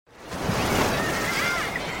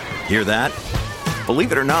Hear that?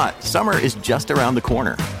 Believe it or not, summer is just around the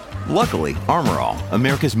corner. Luckily, Armor All,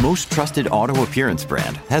 America's most trusted auto appearance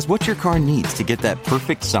brand, has what your car needs to get that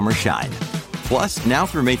perfect summer shine. Plus, now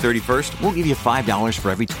through May 31st, we'll give you $5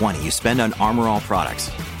 for every $20 you spend on Armor All products.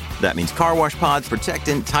 That means car wash pods,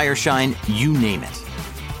 protectant, tire shine, you name it.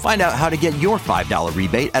 Find out how to get your $5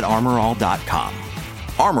 rebate at armorall.com.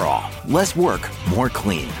 Armor All, less work, more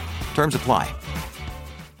clean. Terms apply.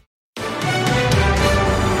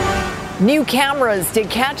 New cameras to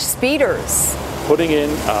catch speeders. Putting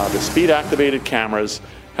in the speed-activated cameras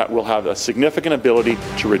will have a significant ability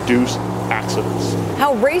to reduce accidents.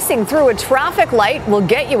 How racing through a traffic light will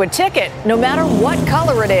get you a ticket, no matter what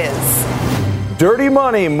color it is. Dirty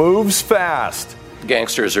money moves fast.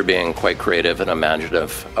 Gangsters are being quite creative and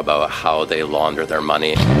imaginative about how they launder their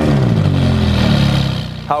money.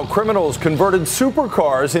 How criminals converted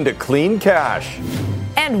supercars into clean cash.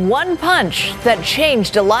 And one punch that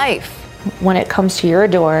changed a life. When it comes to your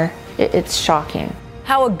door, it's shocking.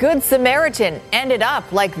 How a good Samaritan ended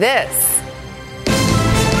up like this.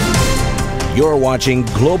 You're watching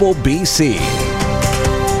Global BC.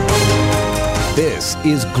 This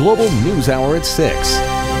is Global News Hour at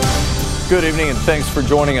 6. Good evening and thanks for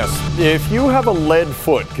joining us. If you have a lead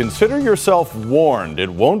foot, consider yourself warned. It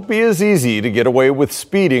won't be as easy to get away with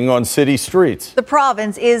speeding on city streets. The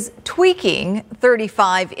province is tweaking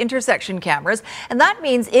 35 intersection cameras, and that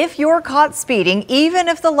means if you're caught speeding, even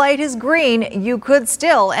if the light is green, you could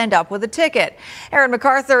still end up with a ticket. Aaron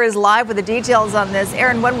MacArthur is live with the details on this.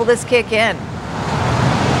 Aaron, when will this kick in?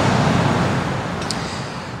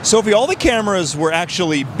 Sophie, all the cameras were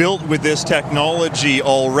actually built with this technology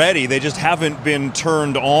already. They just haven't been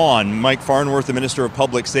turned on. Mike Farnworth, the Minister of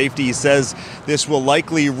Public Safety, says this will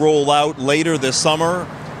likely roll out later this summer,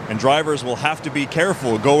 and drivers will have to be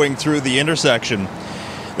careful going through the intersection.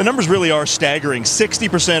 The numbers really are staggering.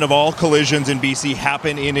 60% of all collisions in BC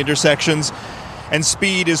happen in intersections, and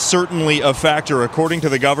speed is certainly a factor. According to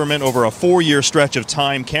the government, over a 4-year stretch of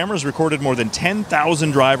time, cameras recorded more than 10,000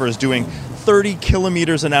 drivers doing 30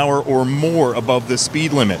 kilometers an hour or more above the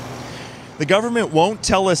speed limit. The government won't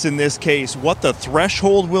tell us in this case what the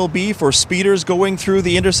threshold will be for speeders going through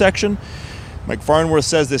the intersection. Mike Farnworth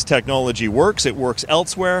says this technology works, it works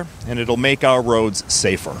elsewhere, and it'll make our roads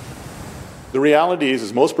safer. The reality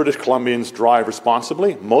is most British Columbians drive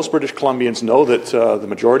responsibly. Most British Columbians know that the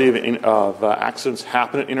majority of accidents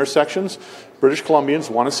happen at intersections. British Columbians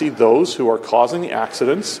want to see those who are causing the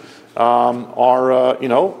accidents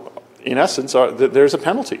in essence, there's a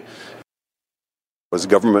penalty. Was the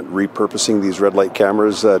government repurposing these red light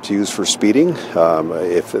cameras to use for speeding?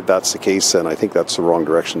 If that's the case, then I think that's the wrong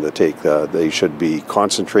direction to take. They should be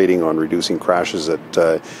concentrating on reducing crashes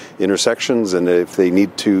at intersections, and if they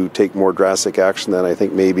need to take more drastic action, then I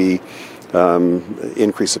think maybe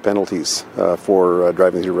increase the penalties for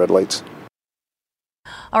driving through red lights.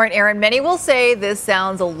 All right, Aaron, many will say this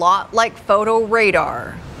sounds a lot like photo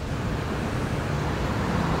radar.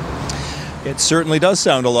 It certainly does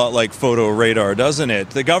sound a lot like photo radar, doesn't it?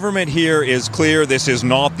 The government here is clear this is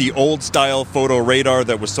not the old-style photo radar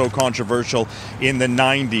that was so controversial in the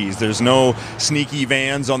 90s. There's no sneaky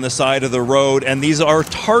vans on the side of the road, and these are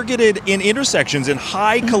targeted in intersections, in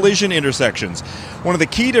high collision intersections. One of the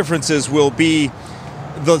key differences will be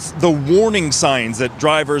the warning signs that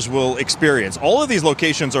drivers will experience. All of these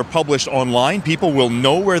locations are published online. People will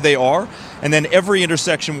know where they are, and then every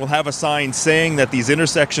intersection will have a sign saying that these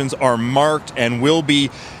intersections are marked and will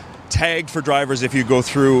be tagged for drivers if you go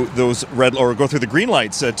through those red or go through the green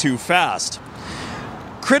lights too fast.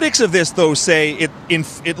 Critics of this, though, say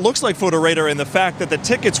it looks like photo radar in the fact that the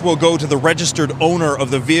tickets will go to the registered owner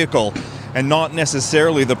of the vehicle and not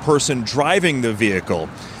necessarily the person driving the vehicle.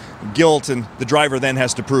 Guilt, and the driver then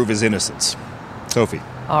has to prove his innocence. Sophie.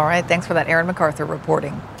 All right, thanks for that, Aaron MacArthur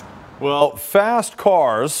reporting. Well, fast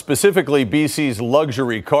cars, specifically BC's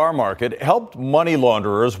luxury car market, helped money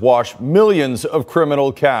launderers wash millions of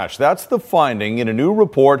criminal cash. That's the finding in a new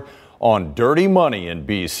report on dirty money in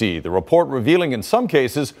BC. The report revealing in some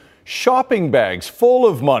cases, shopping bags full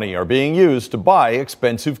of money are being used to buy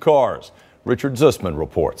expensive cars. Richard Zussman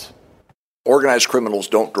reports. Organized criminals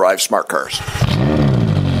don't drive smart cars.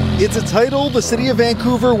 It's a title the city of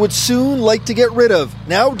Vancouver would soon like to get rid of,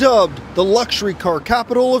 now dubbed the luxury car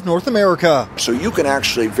capital of North America. So you can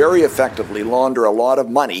actually very effectively launder a lot of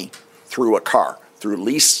money through a car, through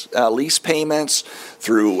lease payments,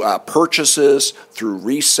 through purchases, through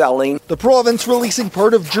reselling. The province releasing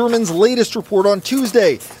part of German's latest report on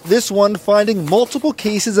Tuesday, this one finding multiple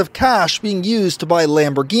cases of cash being used to buy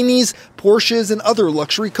Lamborghinis, Porsches and other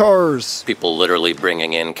luxury cars. People literally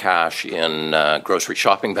bringing in cash in grocery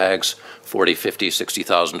shopping bags, $40,000,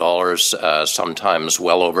 $50,000, $60,000, sometimes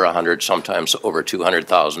well over $100,000, sometimes over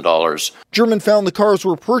 $200,000. German found the cars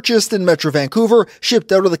were purchased in Metro Vancouver,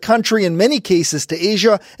 shipped out of the country in many cases to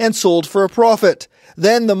Asia, and sold for a profit.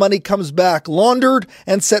 Then the money comes back laundered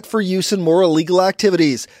and set for use in more illegal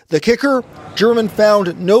activities. The kicker? German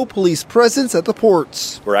found no police presence at the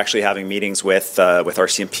ports. We're actually having meetings with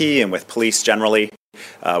RCMP and with police generally,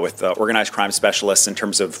 with organized crime specialists in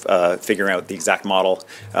terms of figuring out the exact model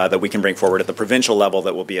that we can bring forward at the provincial level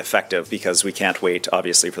that will be effective, because we can't wait,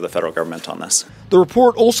 obviously, for the federal government on this. The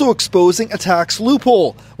report also exposing a tax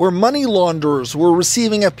loophole where money launderers were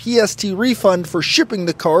receiving a PST refund for shipping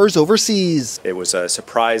the cars overseas. It was a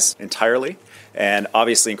surprise entirely, and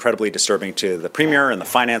obviously incredibly disturbing to the Premier and the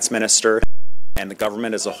Finance Minister and the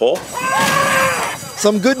government as a whole.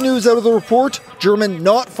 Some good news out of the report: German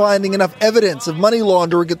not finding enough evidence of money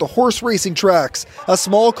laundering at the horse racing tracks. A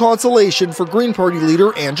small consolation for Green Party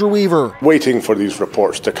leader Andrew Weaver. Waiting for these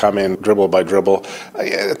reports to come in dribble by dribble.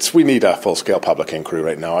 We need a full-scale public inquiry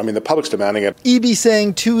right now. I mean, the public's demanding it. EB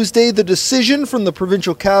saying Tuesday the decision from the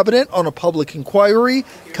provincial cabinet on a public inquiry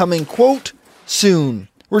coming, quote, soon.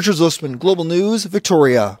 Richard Zussman, Global News,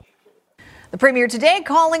 Victoria. The Premier today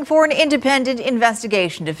calling for an independent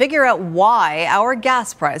investigation to figure out why our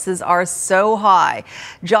gas prices are so high.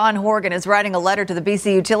 John Horgan is writing a letter to the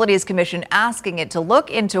BC Utilities Commission asking it to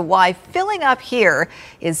look into why filling up here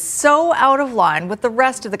is so out of line with the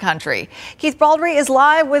rest of the country. Keith Baldry is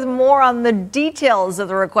live with more on the details of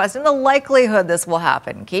the request and the likelihood this will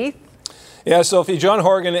happen. Keith? Yeah, Sophie, John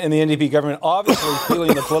Horgan and the NDP government obviously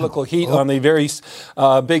feeling the political heat on the very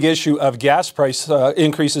big issue of gas price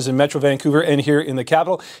increases in Metro Vancouver and here in the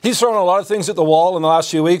capital. He's thrown a lot of things at the wall in the last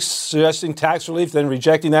few weeks, suggesting tax relief, then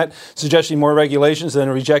rejecting that, suggesting more regulations, then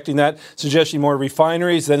rejecting that, suggesting more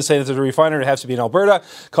refineries, then saying that there's a refinery, it has to be in Alberta,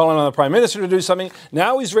 calling on the Prime Minister to do something.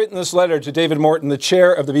 Now he's written this letter to David Morton, the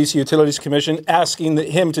chair of the BC Utilities Commission, asking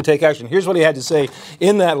him to take action. Here's what he had to say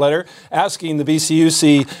in that letter, asking the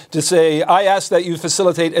BCUC to say, I ask that you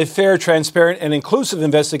facilitate a fair, transparent, and inclusive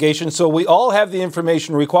investigation so we all have the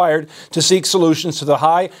information required to seek solutions to the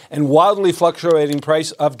high and wildly fluctuating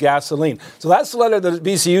price of gasoline. So that's the letter that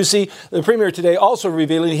BCUC. The Premier today also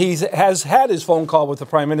revealing he has had his phone call with the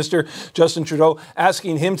Prime Minister, Justin Trudeau,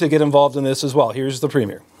 asking him to get involved in this as well. Here's the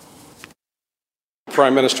Premier.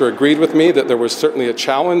 Prime Minister agreed with me that there was certainly a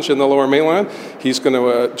challenge in the Lower Mainland. He's going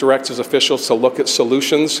to direct his officials to look at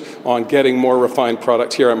solutions on getting more refined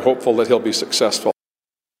product here. I'm hopeful that he'll be successful.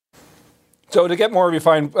 So to get more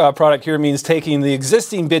refined product here means taking the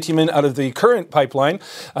existing bitumen out of the current pipeline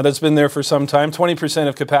that's been there for some time, 20%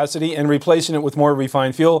 of capacity, and replacing it with more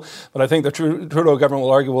refined fuel. But I think the Trudeau government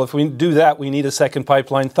will argue, well, if we do that, we need a second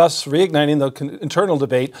pipeline, thus reigniting the internal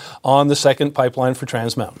debate on the second pipeline for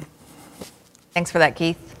Trans Mountain. Thanks for that,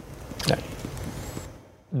 Keith. Okay.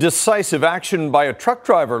 Decisive action by a truck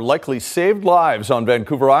driver likely saved lives on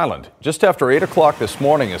Vancouver Island. Just after 8 o'clock this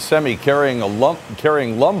morning, a semi carrying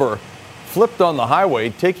lumber flipped on the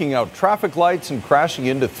highway, taking out traffic lights and crashing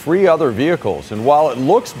into 3 other vehicles. And while it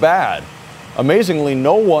looks bad, amazingly,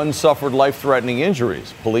 no one suffered life-threatening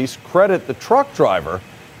injuries. Police credit the truck driver,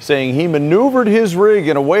 saying he maneuvered his rig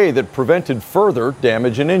in a way that prevented further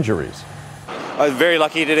damage and injuries. I was very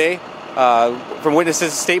lucky today. From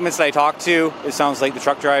witnesses' statements that I talked to, it sounds like the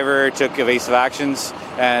truck driver took evasive actions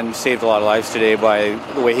and saved a lot of lives today by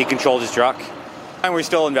the way he controlled his truck. And we're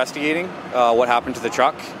still investigating what happened to the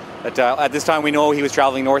truck. At this time, we know he was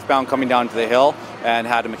traveling northbound coming down to the hill and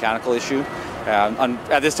had a mechanical issue.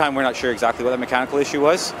 At this time, we're not sure exactly what that mechanical issue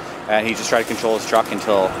was, and he just tried to control his truck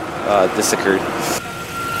until this occurred.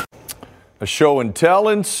 A show and tell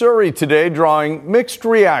in Surrey today drawing mixed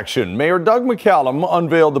reaction. Mayor Doug McCallum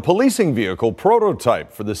unveiled the policing vehicle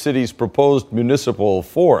prototype for the city's proposed municipal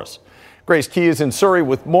force. Grace Key is in Surrey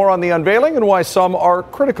with more on the unveiling and why some are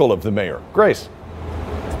critical of the mayor. Grace.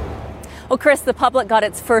 Well, Chris, the public got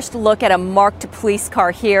its first look at a marked police car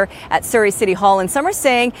here at Surrey City Hall, and some are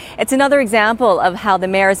saying it's another example of how the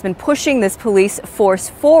mayor has been pushing this police force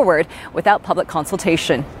forward without public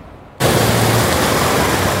consultation.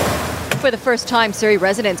 For the first time, Surrey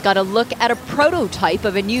residents got a look at a prototype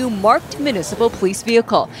of a new marked municipal police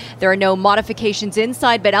vehicle. There are no modifications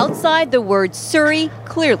inside, but outside, the word Surrey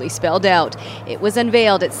clearly spelled out. It was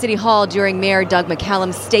unveiled at City Hall during Mayor Doug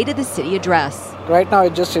McCallum's State of the City address. Right now,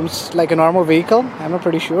 it just seems like a normal vehicle. I'm not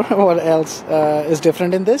pretty sure what else is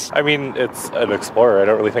different in this. I mean, it's an Explorer. I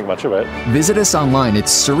don't really think much of it. Visit us online at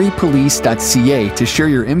surreypolice.ca to share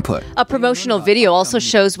your input. A promotional video also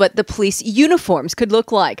shows what the police uniforms could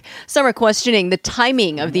look like. Some are questioning the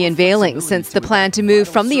timing of the unveiling, since the plan to move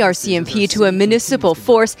from the RCMP to a municipal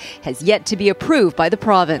force has yet to be approved by the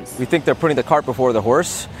province. We think they're putting the cart before the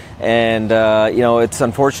horse. And, it's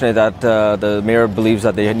unfortunate that the mayor believes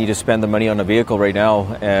that they need to spend the money on a vehicle right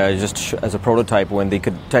now just as a prototype when they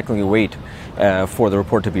could technically wait for the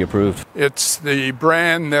report to be approved. It's the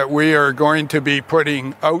brand that we are going to be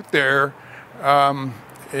putting out there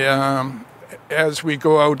as we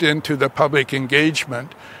go out into the public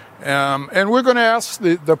engagement. And we're going to ask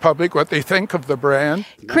the public what they think of the brand.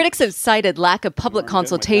 Critics have cited lack of public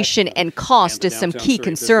consultation and cost as some key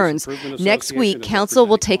concerns. Next week, Council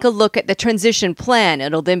will take a look at the transition plan.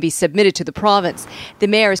 It'll then be submitted to the province. The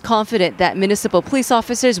mayor is confident that municipal police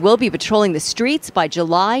officers will be patrolling the streets by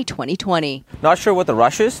July 2020. Not sure what the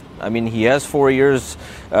rush is. I mean, he has 4 years,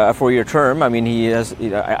 a 4-year term. I mean,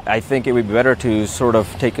 I think it would be better to sort of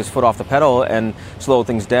take his foot off the pedal and slow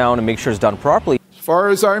things down and make sure it's done properly. As far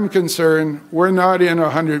as I'm concerned, we're not in a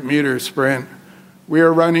 100-meter sprint. We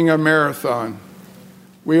are running a marathon.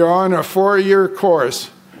 We are on a 4-year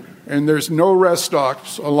course, and there's no rest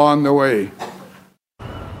stops along the way.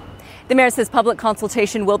 The mayor says public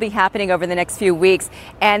consultation will be happening over the next few weeks,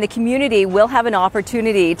 and the community will have an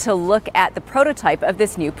opportunity to look at the prototype of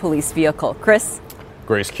this new police vehicle. Chris?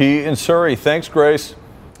 Grace Key in Surrey. Thanks, Grace.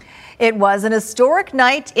 It was an historic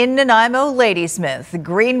night in Nanaimo Ladysmith. The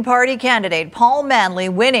Green Party candidate Paul Manley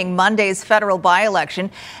winning Monday's federal by-election.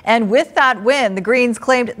 And with that win, the Greens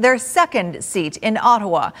claimed their second seat in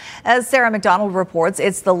Ottawa. As Sarah McDonald reports,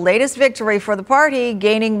 it's the latest victory for the party,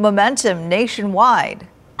 gaining momentum nationwide.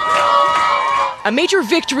 A major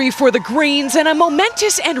victory for the Greens and a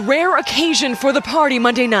momentous and rare occasion for the party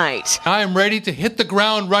Monday night. I am ready to hit the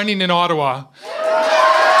ground running in Ottawa.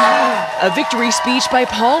 A victory speech by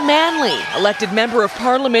Paul Manley, elected member of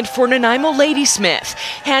Parliament for Nanaimo Ladysmith,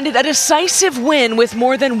 handed a decisive win with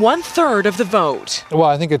more than 1/3 of the vote. Well,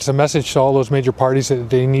 I think it's a message to all those major parties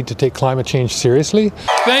that they need to take climate change seriously.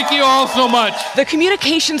 Thank you all so much. The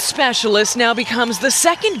communications specialist now becomes the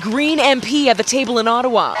second Green MP at the table in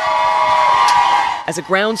Ottawa, as a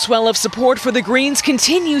groundswell of support for the Greens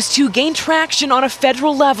continues to gain traction on a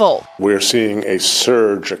federal level. We're seeing a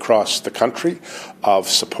surge across the country of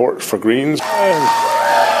support for Greens.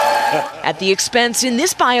 At the expense in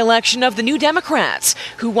this by-election of the New Democrats,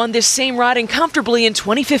 who won this same riding comfortably in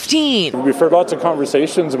 2015. We've heard lots of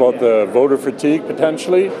conversations about the voter fatigue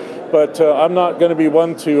potentially, but I'm not going to be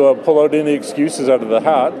one to pull out any excuses out of the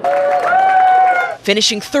hat.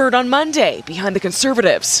 Finishing third on Monday, behind the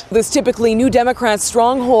Conservatives. This typically New Democrat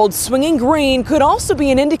stronghold swinging green could also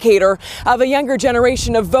be an indicator of a younger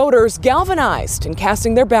generation of voters galvanized and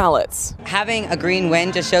casting their ballots. Having a green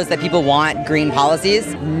win just shows that people want green policies.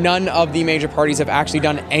 None of the major parties have actually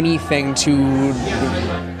done anything to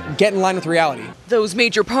get in line with reality. Those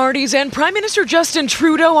major parties and Prime Minister Justin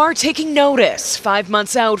Trudeau are taking notice 5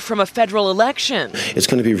 months out from a federal election. It's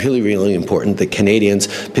going to be really, really important that Canadians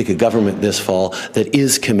pick a government this fall that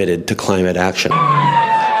is committed to climate action.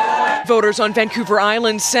 Voters on Vancouver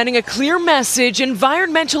Island sending a clear message: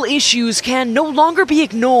 environmental issues can no longer be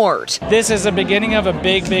ignored. This is the beginning of a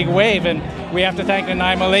big, big wave, and we have to thank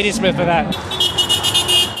Nanaimo Ladysmith for that.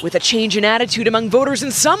 With a change in attitude among voters in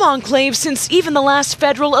some enclaves since even the last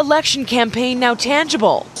federal election campaign now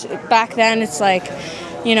tangible. Back then, it's like,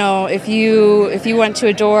 if you went to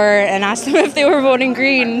a door and asked them if they were voting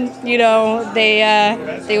green,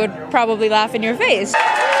 they would probably laugh in your face.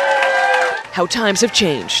 How times have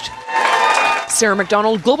changed. Sarah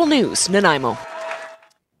McDonald, Global News, Nanaimo.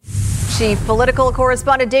 Chief political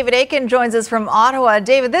correspondent David Akin joins us from Ottawa.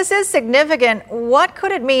 David, this is significant. What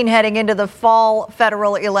could it mean heading into the fall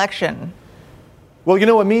federal election? Well,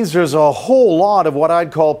 it means there's a whole lot of what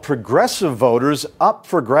I'd call progressive voters up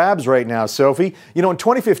for grabs right now, Sophie. In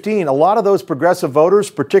 2015, a lot of those progressive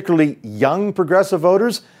voters, particularly young progressive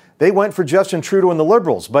voters, they went for Justin Trudeau and the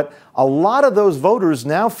Liberals. But a lot of those voters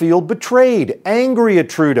now feel betrayed, angry at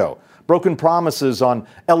Trudeau. Broken promises on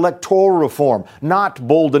electoral reform, not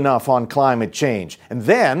bold enough on climate change. And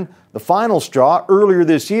then, the final straw, earlier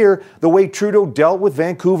this year, the way Trudeau dealt with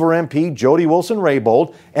Vancouver MP Jody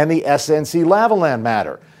Wilson-Raybould and the SNC-Lavalin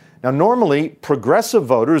matter. Now, normally, progressive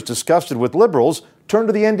voters disgusted with Liberals turn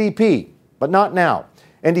to the NDP, but not now.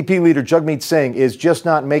 NDP leader Jagmeet Singh is just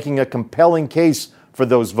not making a compelling case for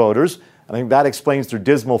those voters. I think that explains their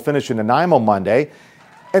dismal finish in Nanaimo Monday.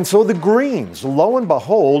 And so the Greens, lo and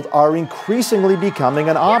behold, are increasingly becoming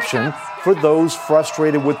an option for those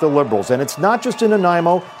frustrated with the Liberals. And it's not just in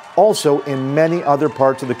Nanaimo, also in many other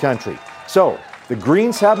parts of the country. So the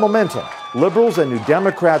Greens have momentum. Liberals and New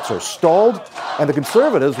Democrats are stalled. And the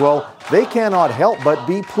Conservatives, well, they cannot help but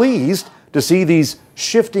be pleased to see these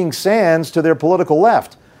shifting sands to their political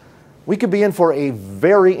left. We could be in for a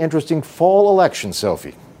very interesting fall election,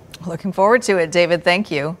 Sophie. Looking forward to it, David. Thank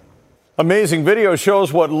you. Amazing video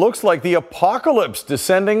shows what looks like the apocalypse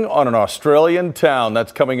descending on an Australian town.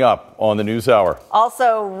 That's coming up on the News Hour.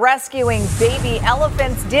 Also, rescuing baby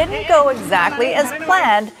elephants didn't go exactly as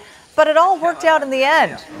planned, but it all worked out in the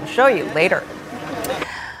end. We'll show you later.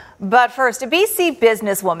 But first, a BC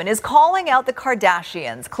businesswoman is calling out the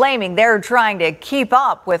Kardashians, claiming they're trying to keep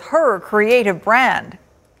up with her creative brand.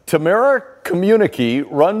 Tamara Komuniecki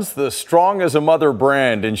runs the Strong as a Mother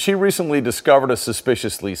brand, and she recently discovered a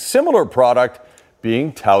suspiciously similar product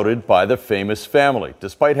being touted by the famous family.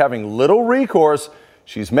 Despite having little recourse,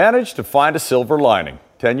 she's managed to find a silver lining.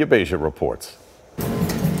 Tanya Beja reports.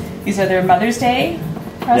 These are their Mother's Day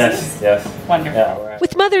presents? Yes. Wonderful. Yeah.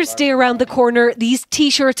 With Mother's Day around the corner, these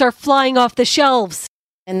T-shirts are flying off the shelves.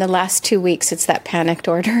 In the last 2 weeks, it's that panicked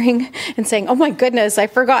ordering and saying, oh my goodness, I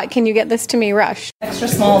forgot. Can you get this to me? Rush. Extra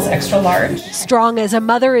smalls, extra large. Strong as a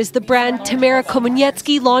Mother is the brand Tamara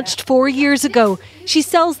Komuniecki launched 4 years ago. She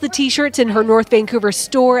sells the T-shirts in her North Vancouver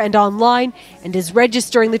store and online and is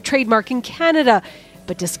registering the trademark in Canada.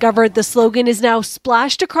 But discovered the slogan is now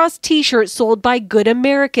splashed across T-shirts sold by Good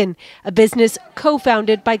American, a business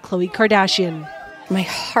co-founded by Khloe Kardashian. My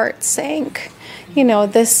heart sank. You know,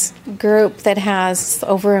 this group that has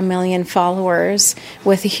over 1 million followers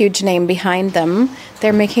with a huge name behind them,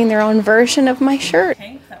 they're making their own version of my shirt.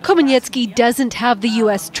 Komuniecki doesn't have the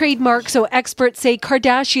U.S. trademark, so experts say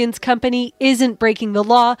Kardashian's company isn't breaking the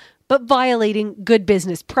law, but violating good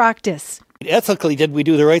business practice. Ethically, did we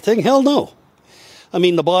do the right thing? Hell no. I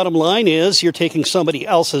mean, the bottom line is you're taking somebody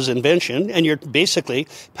else's invention and you're basically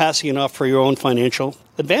passing it off for your own financial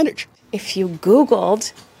advantage. If you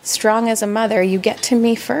Googled Strong as a Mother, you get to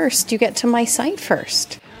me first. You get to my site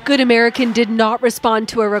first. Good American did not respond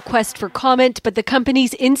to a request for comment, but the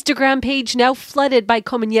company's Instagram page now flooded by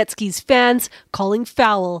Komuniecki's fans calling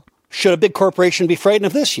foul. Should a big corporation be frightened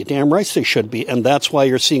of this? You damn right they should be. And that's why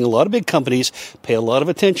you're seeing a lot of big companies pay a lot of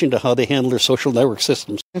attention to how they handle their social network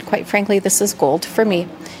systems. And quite frankly, this is gold for me.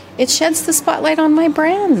 It sheds the spotlight on my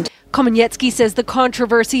brand. Komuniecki says the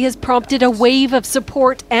controversy has prompted a wave of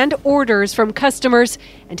support and orders from customers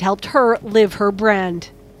and helped her live her brand.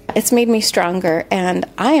 It's made me stronger, and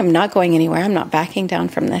I am not going anywhere. I'm not backing down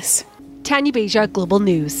from this. Tanya Beja, Global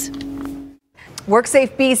News.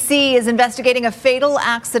 WorkSafe BC is investigating a fatal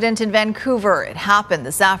accident in Vancouver. It happened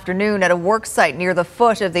this afternoon at a work site near the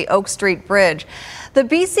foot of the Oak Street Bridge. The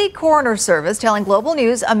BC Coroner Service telling Global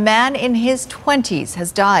News a man in his 20s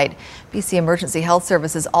has died. BC Emergency Health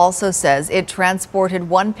Services also says it transported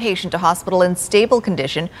one patient to hospital in stable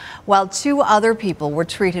condition while 2 other people were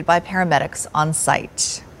treated by paramedics on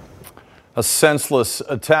site. A senseless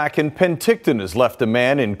attack in Penticton has left a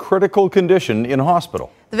man in critical condition in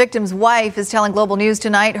hospital. The victim's wife is telling Global News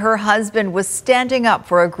tonight her husband was standing up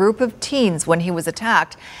for a group of teens when he was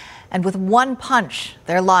attacked. And with one punch,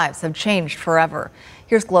 their lives have changed forever.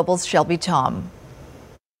 Here's Global's Shelby Tom.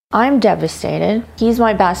 I'm devastated. He's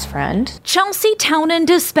my best friend. Chelsea Townend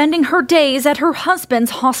is spending her days at her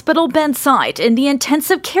husband's hospital bedside in the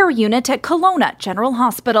intensive care unit at Kelowna General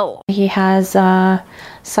Hospital. He has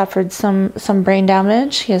suffered some brain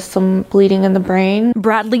damage. He has some bleeding in the brain.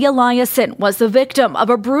 Bradley Eliason was the victim of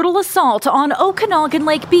a brutal assault on Okanagan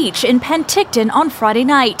Lake Beach in Penticton on Friday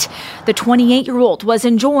night. The 28-year-old was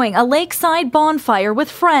enjoying a lakeside bonfire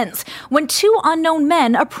with friends when 2 unknown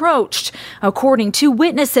men approached. According to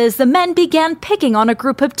witnesses, the men began picking on a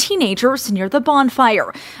group of teenagers near the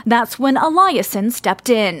bonfire. That's when Eliason stepped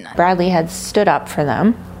in. Bradley had stood up for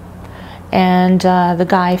them, and the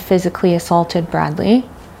guy physically assaulted Bradley.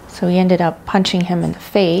 So he ended up punching him in the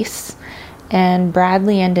face, and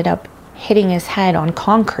Bradley ended up hitting his head on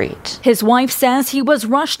concrete. His wife says he was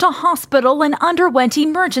rushed to hospital and underwent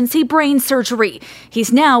emergency brain surgery.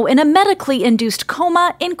 He's now in a medically induced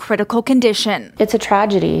coma in critical condition. It's a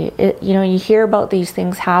tragedy. You hear about these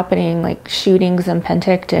things happening, like shootings in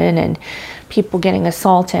Penticton and people getting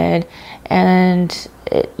assaulted, and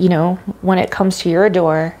when it comes to your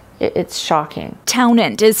door, it's shocking.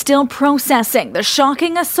 Townend is still processing the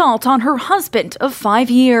shocking assault on her husband of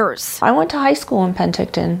 5 years. I went to high school in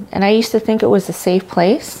Penticton, and I used to think it was a safe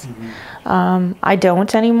place. I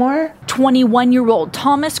don't anymore. 21-year-old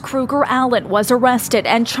Thomas Kruger Allen was arrested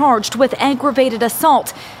and charged with aggravated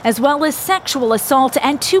assault, as well as sexual assault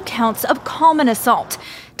and 2 counts of common assault.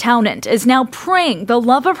 Townend is now praying the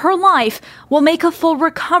love of her life will make a full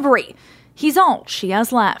recovery. He's all she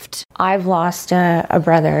has left. I've lost a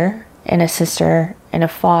brother and a sister and a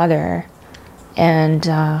father, and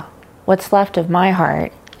what's left of my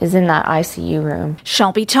heart is in that ICU room.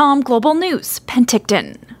 Shelby Tom, Global News,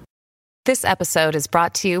 Penticton. This episode is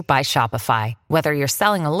brought to you by Shopify. Whether you're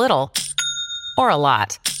selling a little or a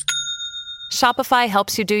lot, Shopify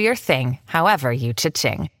helps you do your thing, however you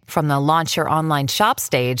cha-ching. From the launch your online shop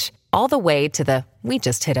stage, all the way to the we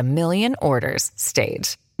just hit 1 million orders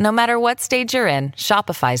stage. No matter what stage you're in,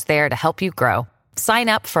 Shopify's there to help you grow. Sign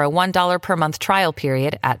up for a $1 per month trial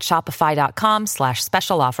period at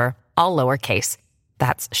shopify.com/special offer, all lowercase.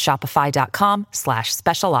 That's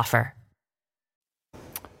shopify.com/special offer.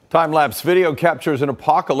 Time-lapse video captures an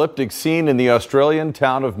apocalyptic scene in the Australian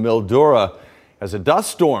town of Mildura. As a dust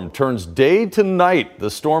storm turns day to night, the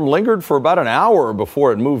storm lingered for about an hour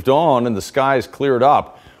before it moved on and the skies cleared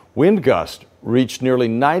up. Wind gusts reached nearly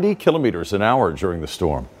 90 kilometers an hour during the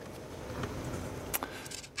storm.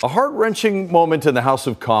 A heart-wrenching moment in the House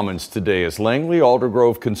of Commons today as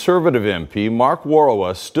Langley-Aldergrove Conservative MP Mark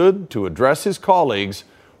Warawa stood to address his colleagues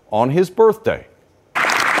on his birthday.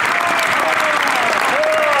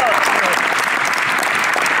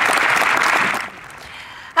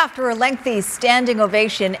 After a lengthy standing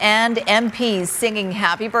ovation and MPs singing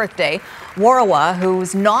happy birthday, Warawa,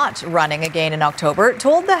 who's not running again in October,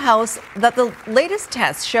 told the House that the latest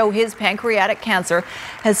tests show his pancreatic cancer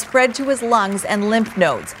has spread to his lungs and lymph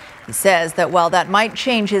nodes. He says that while that might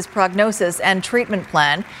change his prognosis and treatment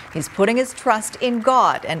plan, he's putting his trust in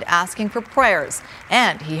God and asking for prayers.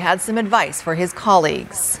 And he had some advice for his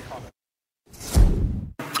colleagues.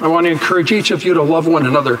 I want to encourage each of you to love one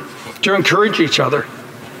another, to encourage each other,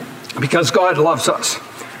 because God loves us.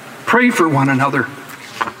 Pray for one another.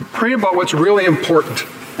 Pray about what's really important.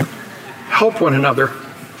 Help one another.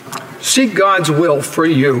 Seek God's will for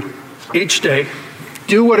you each day.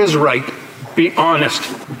 Do what is right. Be honest.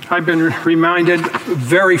 I've been reminded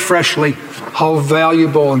very freshly how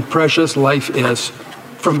valuable and precious life is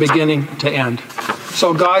from beginning to end.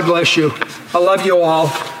 So God bless you. I love you all.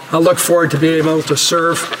 I look forward to being able to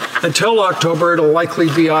serve. Until October, it'll likely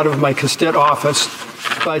be out of my Castett office.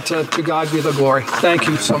 But to God be the glory. Thank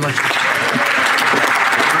you so much.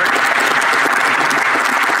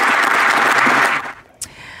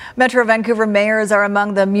 Metro Vancouver mayors are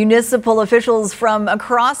among the municipal officials from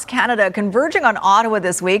across Canada converging on Ottawa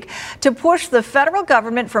this week to push the federal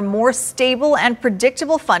government for more stable and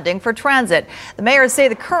predictable funding for transit. The mayors say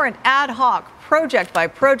the current ad hoc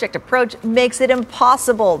project-by-project approach makes it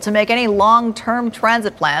impossible to make any long-term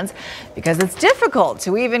transit plans because it's difficult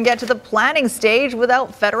to even get to the planning stage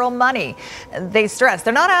without federal money. They stress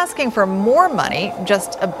they're not asking for more money,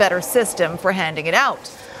 just a better system for handing it out.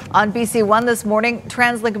 On BC One this morning,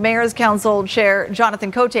 TransLink Mayor's Council Chair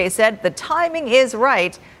Jonathan Cote said the timing is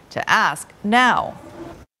right to ask now.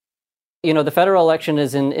 You know, the federal election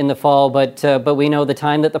is in the fall, but we know the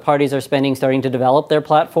time that the parties are spending starting to develop their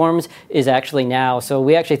platforms is actually now. So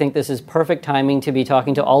we actually think this is perfect timing to be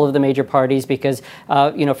talking to all of the major parties because,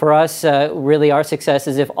 for us, really our success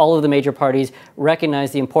is if all of the major parties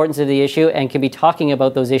recognize the importance of the issue and can be talking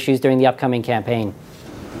about those issues during the upcoming campaign.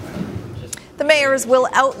 The mayors will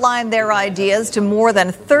outline their ideas to more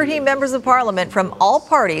than 30 members of parliament from all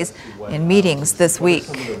parties in meetings this week.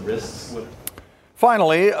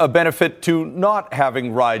 Finally, a benefit to not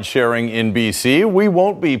having ride-sharing in BC. We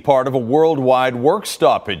won't be part of a worldwide work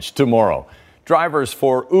stoppage tomorrow. Drivers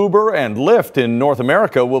for Uber and Lyft in North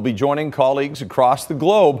America will be joining colleagues across the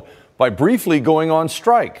globe by briefly going on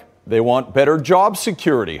strike. They want better job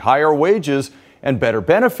security, higher wages, and better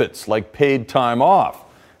benefits like paid time off.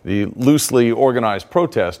 The loosely organized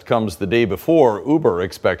protest comes the day before Uber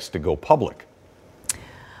expects to go public.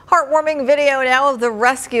 Heartwarming video now of the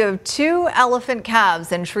rescue of 2 elephant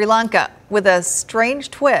calves in Sri Lanka with a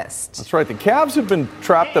strange twist. That's right. The calves have been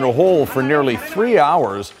trapped in a hole for nearly 3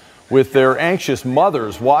 hours with their anxious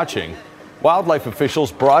mothers watching. Wildlife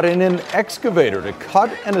officials brought in an excavator to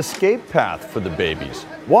cut an escape path for the babies.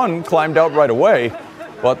 One climbed out right away,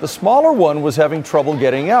 but the smaller one was having trouble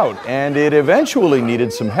getting out, and it eventually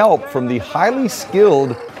needed some help from the highly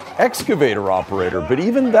skilled excavator operator, but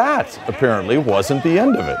even that apparently wasn't the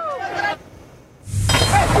end of it.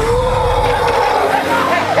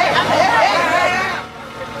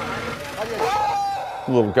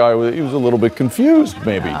 The little guy, he was a little bit confused,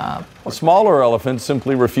 maybe. The smaller elephant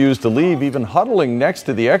simply refused to leave, even huddling next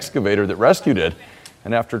to the excavator that rescued it.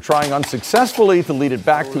 And after trying unsuccessfully to lead it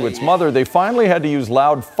back to its mother, they finally had to use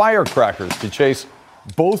loud firecrackers to chase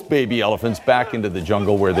both baby elephants back into the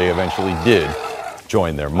jungle where they eventually did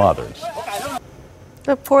join their mothers.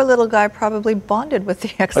 The poor little guy probably bonded with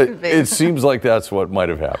the excavator. It seems like that's what might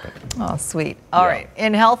have happened. Oh, sweet. All right.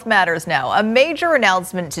 In health matters now, a major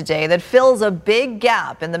announcement today that fills a big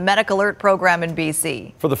gap in the Medic Alert program in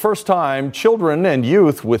BC. For the first time, children and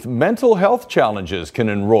youth with mental health challenges can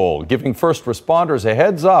enroll, giving first responders a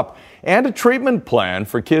heads up and a treatment plan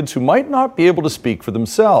for kids who might not be able to speak for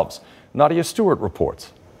themselves. Nadia Stewart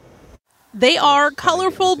reports. They are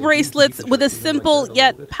colorful bracelets with a simple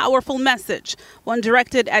yet powerful message, one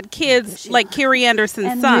directed at kids like Carrie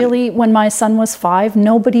Anderson's son. Really, when my son was 5,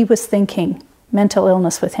 nobody was thinking mental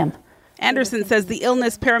illness with him. Anderson says the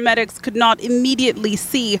illness paramedics could not immediately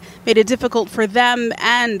see made it difficult for them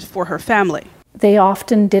and for her family. They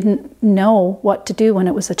often didn't know what to do when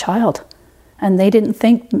it was a child, and they didn't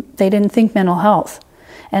think mental health.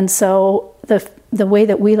 And so the way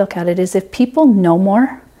that we look at it is if people know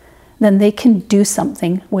more, then they can do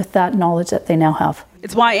something with that knowledge that they now have.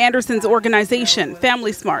 It's why Anderson's organization,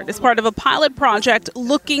 Family Smart, is part of a pilot project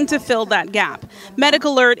looking to fill that gap. Medic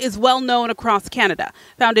Alert is well known across Canada.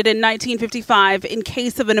 Founded in 1955, in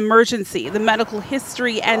case of an emergency, the medical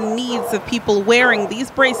history and needs of people wearing these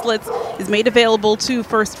bracelets is made available to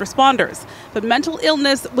first responders. But mental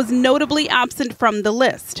illness was notably absent from the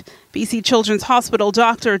list. BC Children's Hospital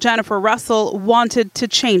Dr. Jennifer Russell wanted to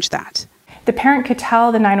change that. The parent could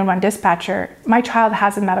tell the 911 dispatcher, my child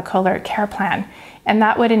has a Medical Alert care plan, and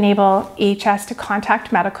that would enable EHS to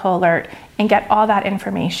contact Medical Alert and get all that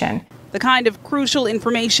information. The kind of crucial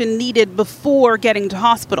information needed before getting to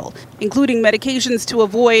hospital, including medications to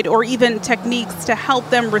avoid or even techniques to help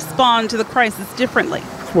them respond to the crisis differently.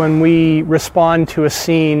 When we respond to a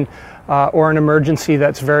scene or an emergency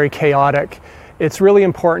that's very chaotic, it's really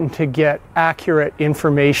important to get accurate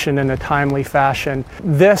information in a timely fashion.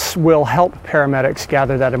 This will help paramedics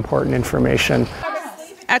gather that important information.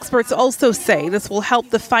 Experts also say this will help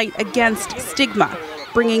the fight against stigma,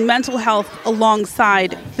 bringing mental health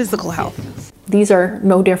alongside physical health. These are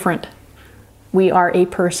no different. We are a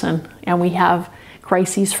person, and we have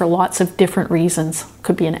crises for lots of different reasons. It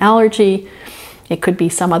could be an allergy, it could be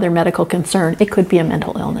some other medical concern, it could be a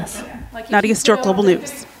mental illness. Nadia Stewart, Global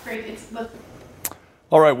News.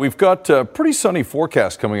 All right, we've got a pretty sunny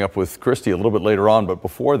forecast coming up with Christy a little bit later on, but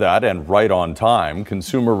before that, and right on time,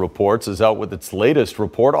 Consumer Reports is out with its latest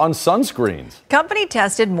report on sunscreens. Company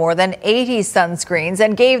tested more than 80 sunscreens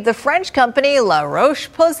and gave the French company La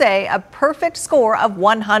Roche-Posay a perfect score of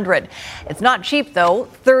 100. It's not cheap, though,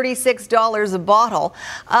 $36 a bottle.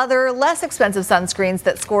 Other less expensive sunscreens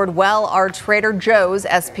that scored well are Trader Joe's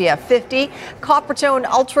SPF 50, Coppertone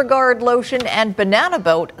Ultra Guard Lotion, and Banana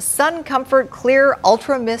Boat Sun Comfort Clear Ultra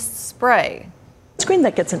Mist Spray. Sunscreen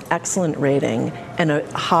that gets an excellent rating and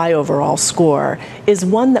a high overall score is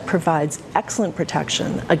one that provides excellent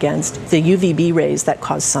protection against the UVB rays that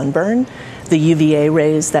cause sunburn, the UVA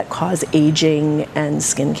rays that cause aging and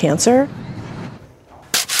skin cancer.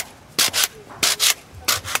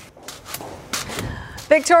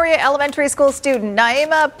 Victoria Elementary School student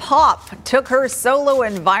Naima Pop took her solo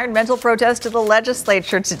environmental protest to the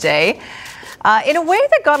legislature today. In a way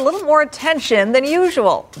that got a little more attention than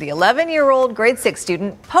usual. The 11-year-old grade 6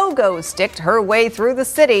 student pogo-sticked her way through the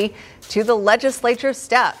city to the legislature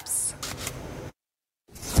steps.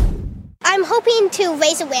 I'm hoping to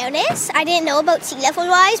raise awareness. I didn't know about sea level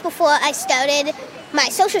rise before I started my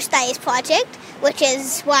social studies project, which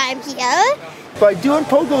is why I'm here. By doing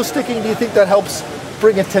pogo sticking, do you think that helps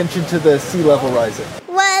bring attention to the sea level rising?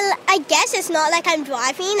 Well, I guess it's not like I'm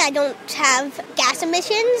driving. I don't have gas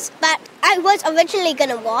emissions, but I was originally going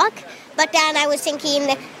to walk, but then I was thinking,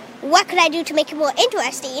 what could I do to make it more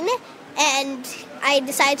interesting? And I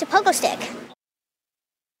decided to pogo stick.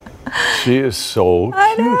 She is so cute.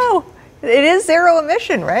 I know. It is zero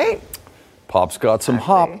emission, right? Pop's got some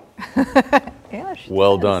hop. Yeah,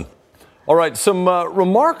 well done. All right, some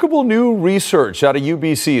remarkable new research out of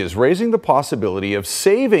UBC is raising the possibility of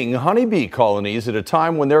saving honeybee colonies at a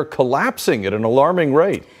time when they're collapsing at an alarming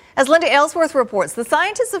rate. As Linda Aylesworth reports, the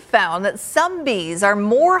scientists have found that some bees are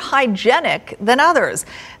more hygienic than others.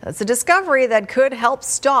 That's a discovery that could help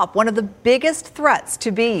stop one of the biggest threats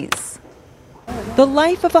to bees. The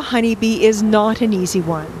life of a honeybee is not an easy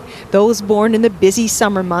one. Those born in the busy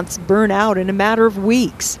summer months burn out in a matter of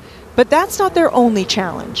weeks. But that's not their only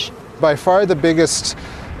challenge. By far the biggest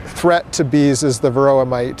threat to bees is the varroa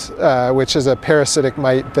mite, which is a parasitic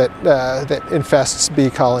mite that infests bee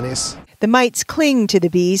colonies. The mites cling to the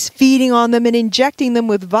bees, feeding on them and injecting them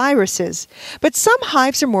with viruses. But some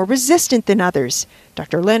hives are more resistant than others.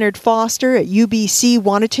 Dr. Leonard Foster at UBC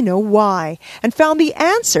wanted to know why and found the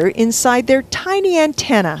answer inside their tiny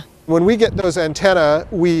antenna. When we get those antennae,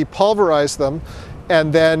 we pulverize them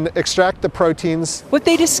and then extract the proteins. What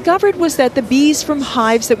they discovered was that the bees from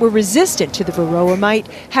hives that were resistant to the varroa mite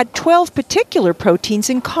had 12 particular proteins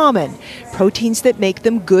in common, proteins that make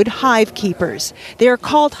them good hive keepers. They are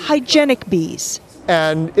called hygienic bees.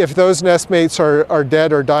 And if those nest mates are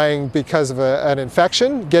dead or dying because of an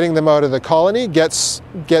infection, getting them out of the colony gets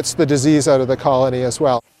the disease out of the colony as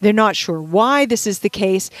well. They're not sure why this is the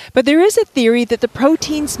case, but there is a theory that the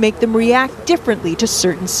proteins make them react differently to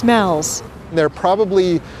certain smells. They're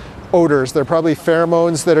probably odors. They're probably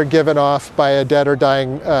pheromones that are given off by a dead or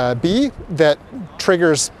dying bee that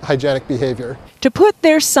triggers hygienic behavior. To put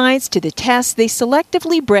their science to the test, they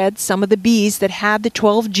selectively bred some of the bees that had the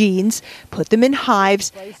 12 genes, put them in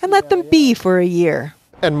hives, and let them be for a year.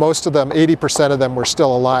 And most of them, 80% of them, were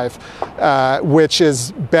still alive, which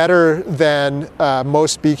is better than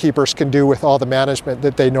most beekeepers can do with all the management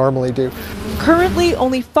that they normally do. Currently,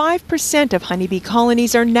 only 5% of honeybee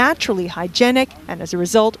colonies are naturally hygienic and, as a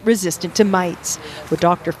result, resistant to mites. What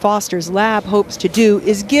Dr. Foster's lab hopes to do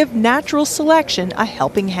is give natural selection a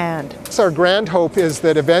helping hand. So our grand hope is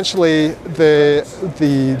that eventually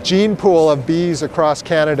the gene pool of bees across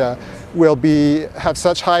Canada will have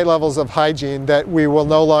such high levels of hygiene that we will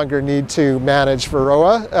no longer need to manage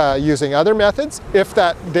varroa using other methods. If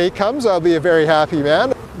that day comes, I'll be a very happy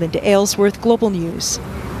man. Linda Aylesworth, Global News.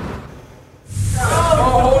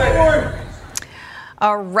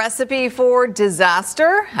 A recipe for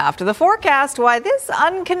disaster after the forecast, why this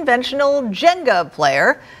unconventional Jenga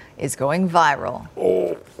player is going viral.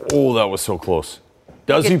 Oh, that was so close.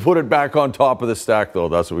 Does he put it back on top of the stack, though?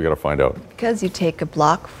 That's what we got to find out. Because you take a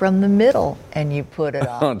block from the middle and you put it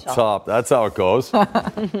on top. That's how it goes.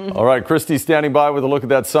 All right, Christy standing by with a look at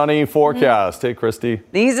that sunny forecast. Hey, Christy.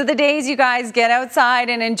 These are the days you guys get outside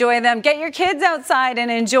and enjoy them. Get your kids outside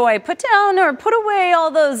and enjoy. Put down or put away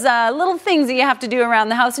all those little things that you have to do around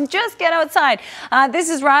the house and just get outside. This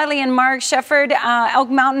is Riley and Mark Shefford. Elk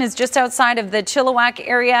Mountain is just outside of the Chilliwack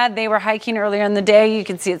area. They were hiking earlier in the day. You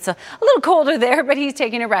can see it's a little colder there, but he's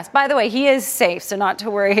taking a rest. By the way, he is safe, so not to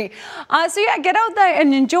worry. So yeah, get out there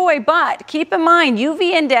and enjoy, but keep in mind,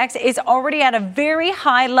 UV index is already at a very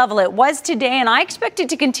high level. It was today, and I expect it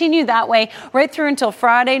to continue that way right through until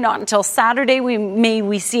Friday, not until Saturday.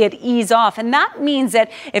 We see it ease off, and that means that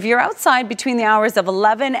if you're outside between the hours of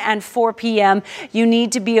 11 and 4 p.m., you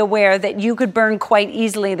need to be aware that you could burn quite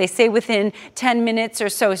easily. They say within 10 minutes or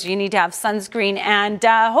so you need to have sunscreen and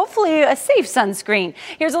hopefully a safe sunscreen.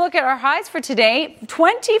 Here's a look at our highs for today.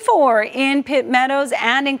 24 in Pitt Meadows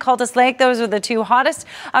and in Cultus Lake. Those are the two hottest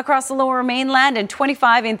across the lower mainland, and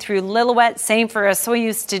 25 in through Lillooet. Same for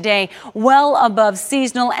Osoyoos today. Well above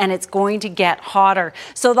seasonal, and it's going to get hotter.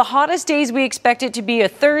 So the hottest days we expect it to be a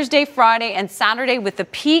Thursday, Friday, and Saturday, with the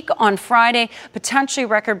peak on Friday, potentially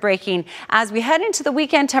record-breaking. As we head into the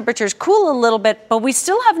weekend, temperatures cool a little bit, but we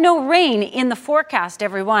still have no rain in the forecast,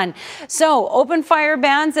 everyone. So open fire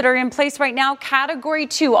bans that are in place right now, Category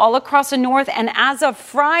 2 all across the north, and as of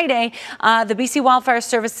Friday, the BC Wildfire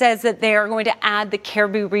Service says that they are going to add the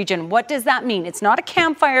Caribou region. What does that mean? It's not a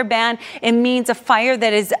campfire ban. It means a fire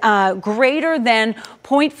that is greater than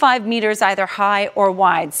 0.5 meters either high or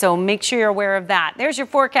wide. So make sure you're aware of that. There's your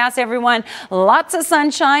forecast, everyone. Lots of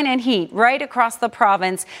sunshine and heat right across the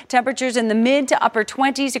province. Temperatures in the mid to upper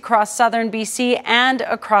 20s across southern BC and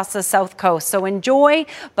across the south coast. So enjoy,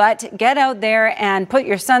 but get out there and put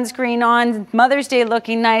your sunscreen on. Mother's Day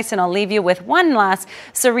looking nice, and I'll leave you with one last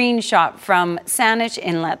serene shot from Saanich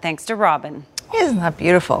Inlet, thanks to Robin. Isn't that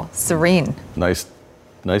beautiful? Serene. Nice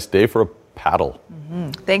day for a paddle.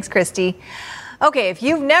 Thanks, Christy. Okay, if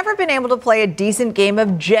you've never been able to play a decent game of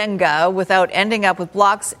Jenga without ending up with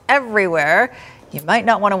blocks everywhere, you might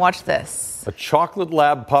not want to watch this. A chocolate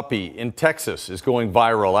lab puppy in Texas is going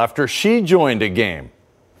viral after she joined a game.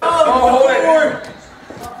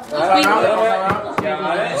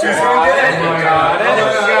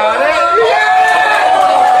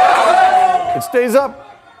 It stays up.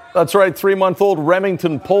 That's right, 3-month-old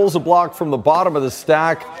Remington pulls a block from the bottom of the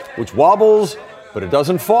stack, which wobbles, but it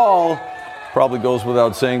doesn't fall. Probably goes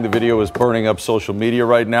without saying the video is burning up social media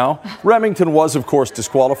right now. Remington was, of course,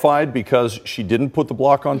 disqualified because she didn't put the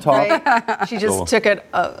block on top. Right? She just took it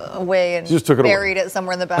away and buried it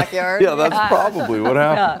somewhere in the backyard. Yeah, that's probably what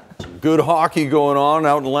happened. Yeah. Good hockey going on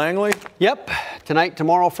out in Langley. Yep, tonight,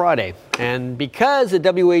 tomorrow, Friday. And because the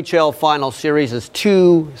WHL final series is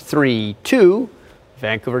 2-3-2,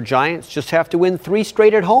 Vancouver Giants just have to win 3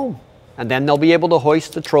 straight at home. And then they'll be able to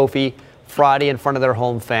hoist the trophy Friday in front of their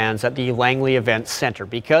home fans at the Langley Events Center,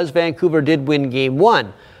 because Vancouver did win Game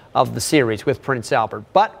 1 of the series with Prince Albert.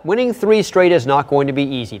 But winning 3 straight is not going to be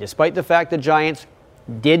easy, despite the fact the Giants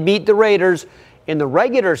did beat the Raiders in the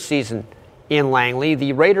regular season in Langley.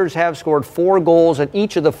 The Raiders have scored 4 goals in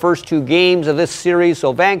each of the first 2 games of this series,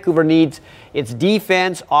 so Vancouver needs its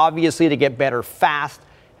defense, obviously, to get better fast,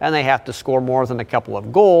 and they have to score more than a couple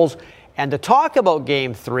of goals. And to talk about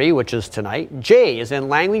Game 3, which is tonight, Jay is in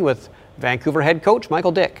Langley with Vancouver head coach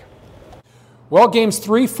Michael Dick. Well, Games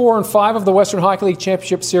 3, 4, and 5 of the Western Hockey League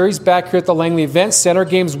Championship Series back here at the Langley Events Center.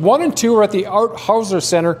 Games 1 and 2 are at the Art Hauser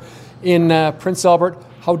Center in Prince Albert.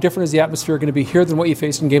 How different is the atmosphere going to be here than what you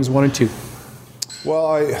faced in Games 1 and 2? Well,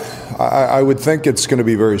 I would think it's going to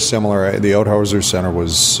be very similar. The Outhauser Center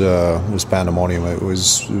was pandemonium. It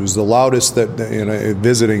was the loudest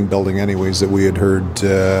visiting building, anyways, that we had heard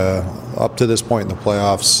up to this point in the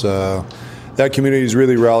playoffs. That community has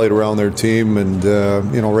really rallied around their team, and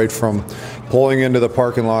right from pulling into the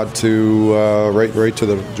parking lot to right to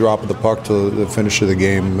the drop of the puck to the finish of the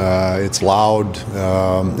game, it's loud.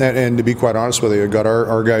 And to be quite honest with you, it got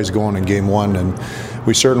our guys going in Game 1, and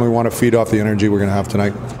we certainly want to feed off the energy we're going to have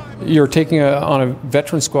tonight. You're taking on a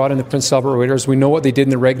veteran squad in the Prince Albert Raiders. We know what they did in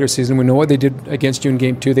the regular season. We know what they did against you in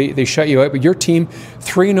Game 2. They shut you out. But your team,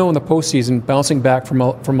 3-0 in the postseason, bouncing back from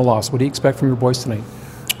a loss. What do you expect from your boys tonight?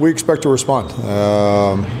 We expect to respond.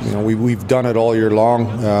 We've done it all year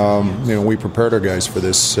long. We prepared our guys for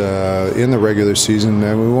this in the regular season,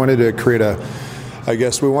 and we wanted to create a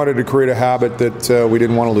habit that we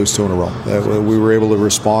didn't want to lose 2 in a row. We were able to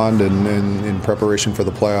respond in preparation for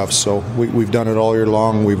the playoffs. So we've done it all year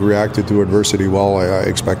long. We've reacted to adversity well. I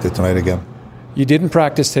expect it tonight again. You didn't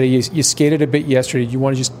practice today. You skated a bit yesterday. Do you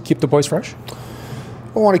want to just keep the boys fresh?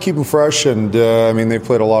 I want to keep them fresh, and they've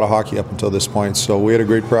played a lot of hockey up until this point. So we had a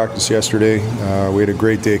great practice yesterday. We had a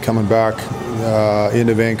great day coming back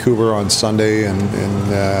into Vancouver on Sunday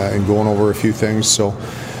and going over a few things. So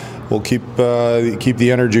we'll keep the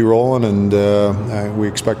energy rolling, and we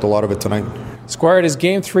expect a lot of it tonight. Squire, it is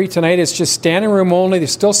Game 3 tonight. It's just standing room only.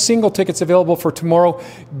 There's still single tickets available for tomorrow.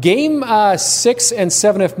 Game 6 and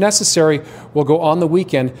 7, if necessary, will go on the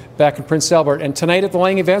weekend back in Prince Albert. And tonight at the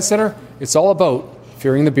Lang Event Center, it's all about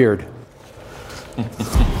fearing the beard.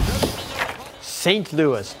 St.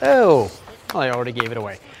 Louis. I already gave it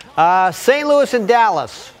away. St. Louis and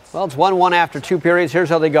Dallas. Well, it's 1-1 after 2 periods. Here's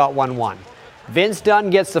how they got 1-1. Vince Dunn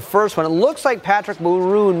gets the first one. It looks like Patrick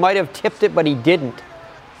Maroon might have tipped it, but he didn't.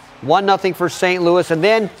 1-0 for St. Louis. And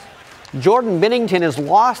then Jordan Binnington has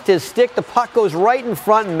lost his stick. The puck goes right in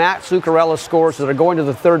front, and Matt Zuccarello scores. So they're going to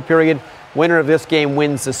the 3rd period. Winner of this game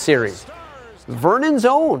wins the series. Vernon's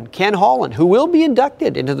own Ken Holland, who will be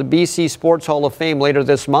inducted into the BC Sports Hall of Fame later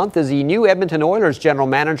this month, is the new Edmonton Oilers general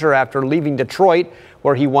manager after leaving Detroit,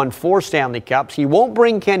 where he won 4 Stanley Cups. He won't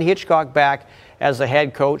bring Ken Hitchcock back as the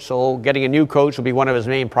head coach, so getting a new coach will be one of his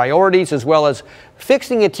main priorities, as well as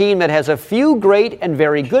fixing a team that has a few great and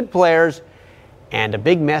very good players and a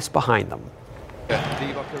big mess behind them.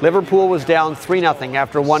 Liverpool was down 3-0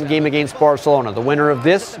 after one game against Barcelona. The winner of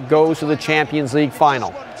this goes to the Champions League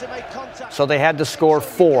final. So they had to score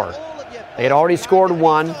 4. They had already scored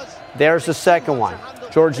 1. There's the second one.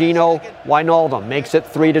 Georgino Wijnaldum makes it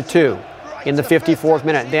 3-2 in the 54th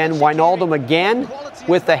minute. Then Wijnaldum again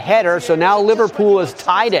with the header. So now Liverpool has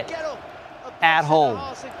tied it at home.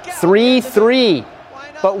 3-3.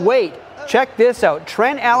 But wait, check this out.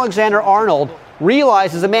 Trent Alexander-Arnold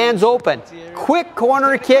realizes the man's open. Quick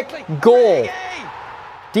corner kick, goal.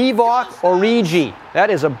 Divock Origi. That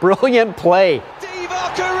is a brilliant play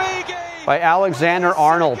by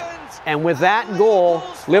Alexander-Arnold. And with that goal,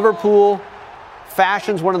 Liverpool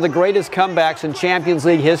fashions one of the greatest comebacks in Champions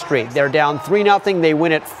League history. They're down 3-0. They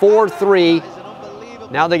win it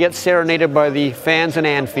 4-3. Now they get serenaded by the fans in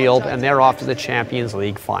Anfield, and they're off to the Champions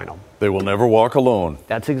League final. They will never walk alone.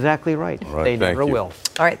 That's exactly right. They never will.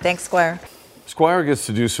 All right, thanks, Squire. Squire gets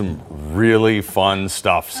to do some really fun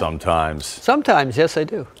stuff sometimes. Sometimes, yes, I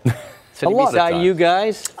do. Sitting A lot of beside times. you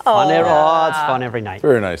guys. It's fun every night.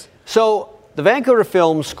 Very nice. So the Vancouver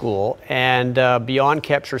Film School and Beyond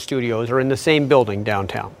Capture Studios are in the same building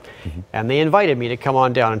downtown. And they invited me to come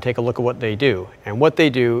on down and take a look at what they do. And what they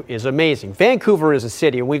do is amazing. Vancouver is a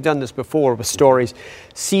city, and we've done this before with stories,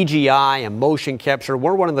 CGI and motion capture.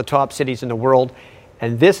 We're one of the top cities in the world,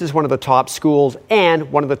 and this is one of the top schools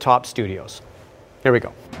and one of the top studios. Here we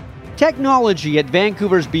go. Technology at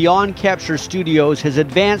Vancouver's Beyond Capture Studios has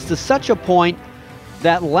advanced to such a point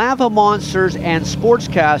that lava monsters and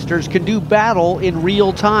sportscasters can do battle in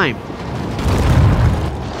real time,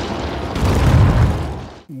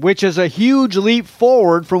 which is a huge leap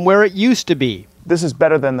forward from where it used to be. This is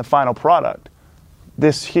better than the final product.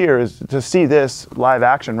 This here is, to see this live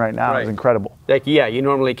action right now is incredible. Like, yeah, you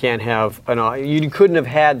normally can't have, you couldn't have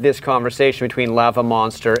had this conversation between Lava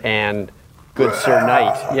Monster and Good Sir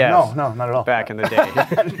Knight. Yes. No, not at all. Back in the day.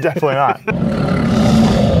 Definitely not.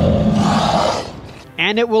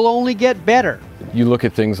 And it will only get better. You look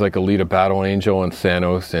at things like Alita Battle Angel and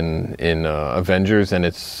Thanos in Avengers, and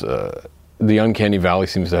it's the uncanny valley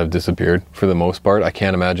seems to have disappeared for the most part. I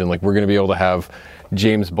can't imagine we're going to be able to have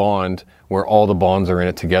James Bond where all the Bonds are in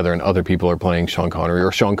it together and other people are playing Sean Connery,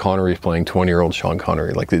 or Sean Connery is playing 20-year-old Sean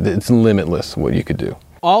Connery. It's limitless what you could do.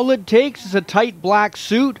 All it takes is a tight black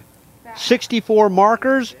suit, 64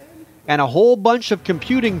 markers, and a whole bunch of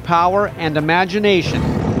computing power and imagination.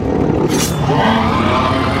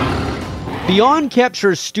 Beyond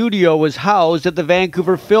Kepcher's studio is housed at the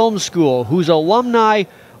Vancouver Film School, whose alumni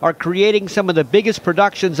are creating some of the biggest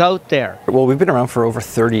productions out there. Well, we've been around for over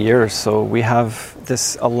 30 years, so we have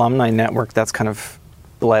this alumni network that's kind of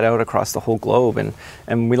bled out across the whole globe.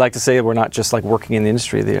 And we like to say we're not just working in the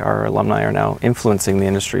industry. Our alumni are now influencing the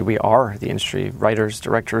industry. We are the industry. Writers,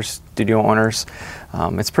 directors, studio owners.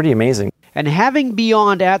 It's pretty amazing. And having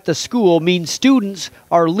Beyond at the school means students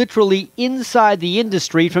are literally inside the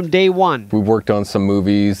industry from day one. We've worked on some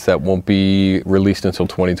movies that won't be released until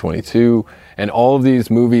 2022, and all of these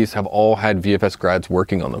movies have all had VFS grads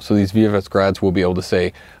working on them. So these VFS grads will be able to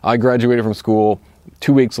say, I graduated from school,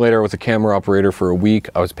 2 weeks later I was a camera operator for a week,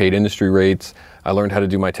 I was paid industry rates, I learned how to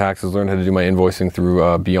do my taxes, learned how to do my invoicing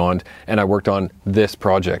through Beyond, and I worked on this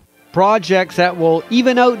project. Projects that will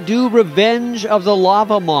even outdo Revenge of the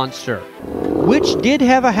Lava Monster, which did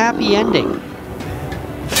have a happy ending.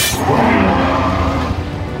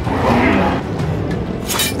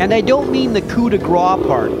 And I don't mean the coup de grace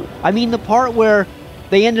part. I mean the part where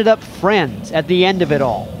they ended up friends at the end of it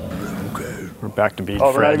all. Okay. We're back to being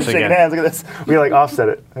friends again. Oh, we're not even shaking hands. Look at this. We offset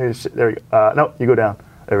it. There we go. No, you go down.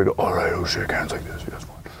 There we go. All right, we'll shake hands like this. That's fine.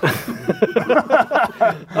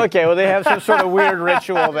 Okay, well, they have some sort of weird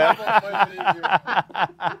ritual there.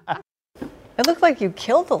 It looked like you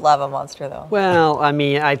killed the lava monster, though. Well, I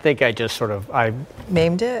mean, I think I just I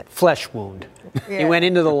maimed it. Flesh wound. Yeah. He went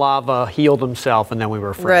into the lava, healed himself, and then we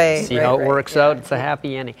were friends. Right, See how it works yeah, out? It's a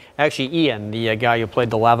happy ending. Actually, Ian, the guy who played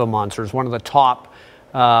the lava monster, is one of the top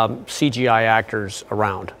CGI actors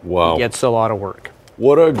around. Wow. He gets a lot of work.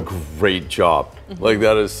 What a great job.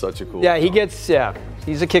 That is such a cool Yeah, job.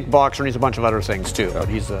 He's a kickboxer and he's a bunch of other things too. But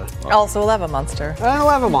he's also a lava monster. A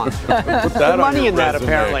lava monster. Put that money on your in that resume.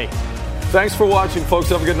 apparently. Thanks for watching, folks.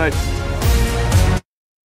 Have a good night.